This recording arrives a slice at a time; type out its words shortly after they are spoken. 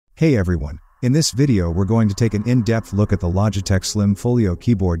Hey everyone, in this video we're going to take an in-depth look at the Logitech Slim Folio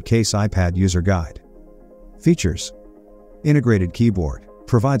Keyboard Case iPad User Guide. Features: integrated keyboard,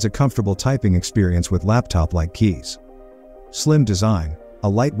 provides a comfortable typing experience with laptop-like keys. Slim design, a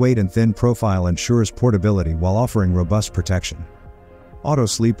lightweight and thin profile ensures portability while offering robust protection. Auto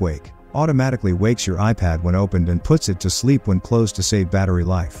sleep wake, automatically wakes your iPad when opened and puts it to sleep when closed to save battery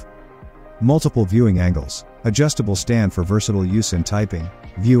life. Multiple viewing angles, adjustable stand for versatile use in typing,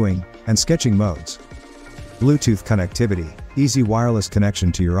 viewing, and sketching modes. Bluetooth connectivity, easy wireless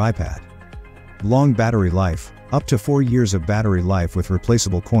connection to your iPad. Long battery life, up to 4 years of battery life with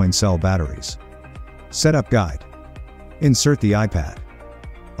replaceable coin cell batteries. Setup guide. Insert the iPad.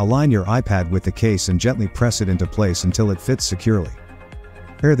 Align your iPad with the case and gently press it into place until it fits securely.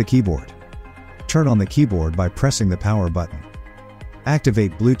 Pair the keyboard. Turn on the keyboard by pressing the power button.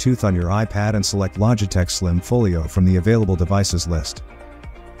 Activate Bluetooth on your iPad and select Logitech Slim Folio from the available devices list.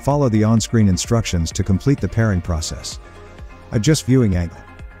 Follow the on-screen instructions to complete the pairing process. Adjust viewing angle.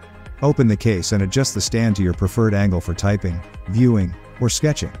 Open the case and adjust the stand to your preferred angle for typing, viewing, or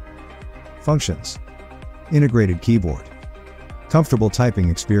sketching. Functions: integrated keyboard. Comfortable typing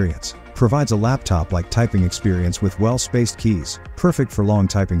experience. Provides a laptop-like typing experience with well-spaced keys, perfect for long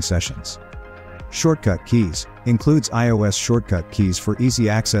typing sessions. Shortcut keys. Includes iOS shortcut keys for easy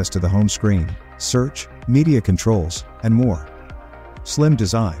access to the home screen, search, media controls, and more. Slim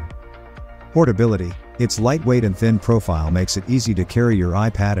design. Portability. Its lightweight and thin profile makes it easy to carry your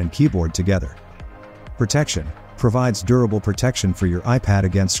iPad and keyboard together. Protection. Provides durable protection for your iPad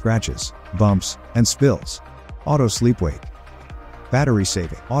against scratches, bumps, and spills. Auto sleep wake. Battery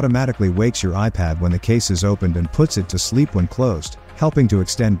saving. Automatically wakes your iPad when the case is opened and puts it to sleep when closed, helping to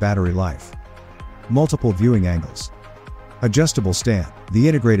extend battery life. Multiple viewing angles. Adjustable stand. The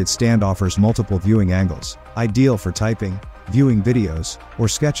integrated stand offers multiple viewing angles, ideal for typing, viewing videos, or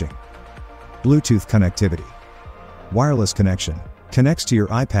sketching. Bluetooth connectivity. Wireless connection. Connects to your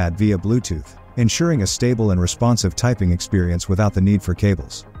iPad via Bluetooth, ensuring a stable and responsive typing experience without the need for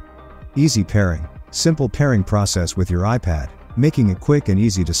cables. Easy pairing. Simple pairing process with your iPad, making it quick and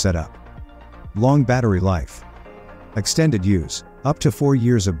easy to set up. Long battery life. Extended use. Up to 4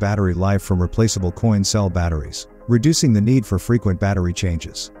 years of battery life from replaceable coin cell batteries, reducing the need for frequent battery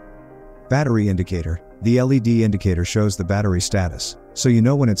changes. Battery indicator. The LED indicator shows the battery status, so you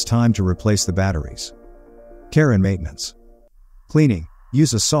know when it's time to replace the batteries. Care and maintenance. Cleaning.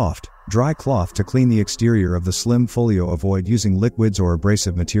 Use a soft, dry cloth to clean the exterior of the Slim Folio. Avoid using liquids or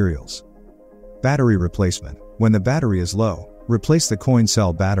abrasive materials. Battery replacement. When the battery is low, replace the coin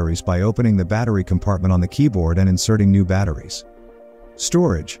cell batteries by opening the battery compartment on the keyboard and inserting new batteries.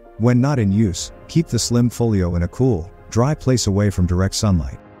 Storage. When not in use, keep the Slim Folio in a cool, dry place away from direct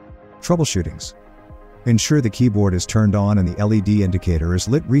sunlight. Troubleshootings. Ensure the keyboard is turned on and the LED indicator is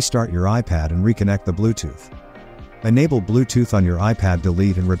lit. Restart your iPad and reconnect the Bluetooth. Enable Bluetooth on your iPad.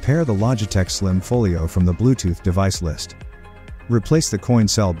 Delete and repair the Logitech Slim Folio from the Bluetooth device list. Replace the coin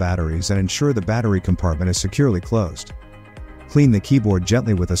cell batteries and ensure the battery compartment is securely closed. Clean the keyboard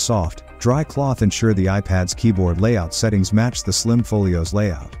gently with a soft, dry cloth. Ensure the iPad's keyboard layout settings match the Slim Folio's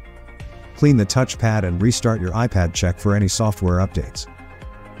layout. Clean the touchpad and restart your iPad. Check for any software updates.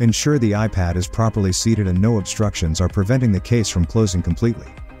 Ensure the iPad is properly seated and no obstructions are preventing the case from closing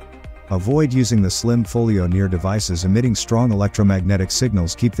completely. Avoid using the Slim Folio near devices emitting strong electromagnetic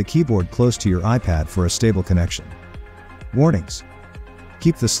signals. Keep the keyboard close to your iPad for a stable connection. Warnings.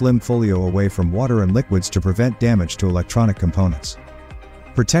 Keep the Slim Folio away from water and liquids to prevent damage to electronic components.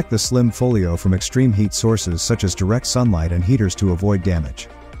 Protect the Slim Folio from extreme heat sources such as direct sunlight and heaters to avoid damage.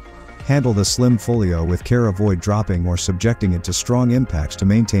 Handle the Slim Folio with care. Avoid dropping or subjecting it to strong impacts to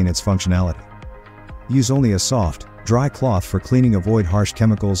maintain its functionality. Use only a soft, dry cloth for cleaning. Avoid harsh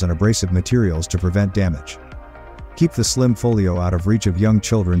chemicals and abrasive materials to prevent damage. Keep the Slim Folio out of reach of young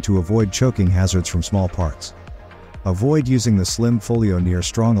children to avoid choking hazards from small parts. Avoid using the Slim Folio near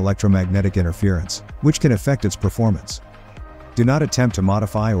strong electromagnetic interference, which can affect its performance. Do not attempt to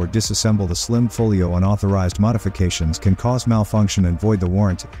modify or disassemble the Slim Folio. Unauthorized modifications can cause malfunction and void the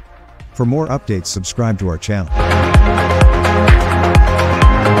warranty. For more updates, subscribe to our channel.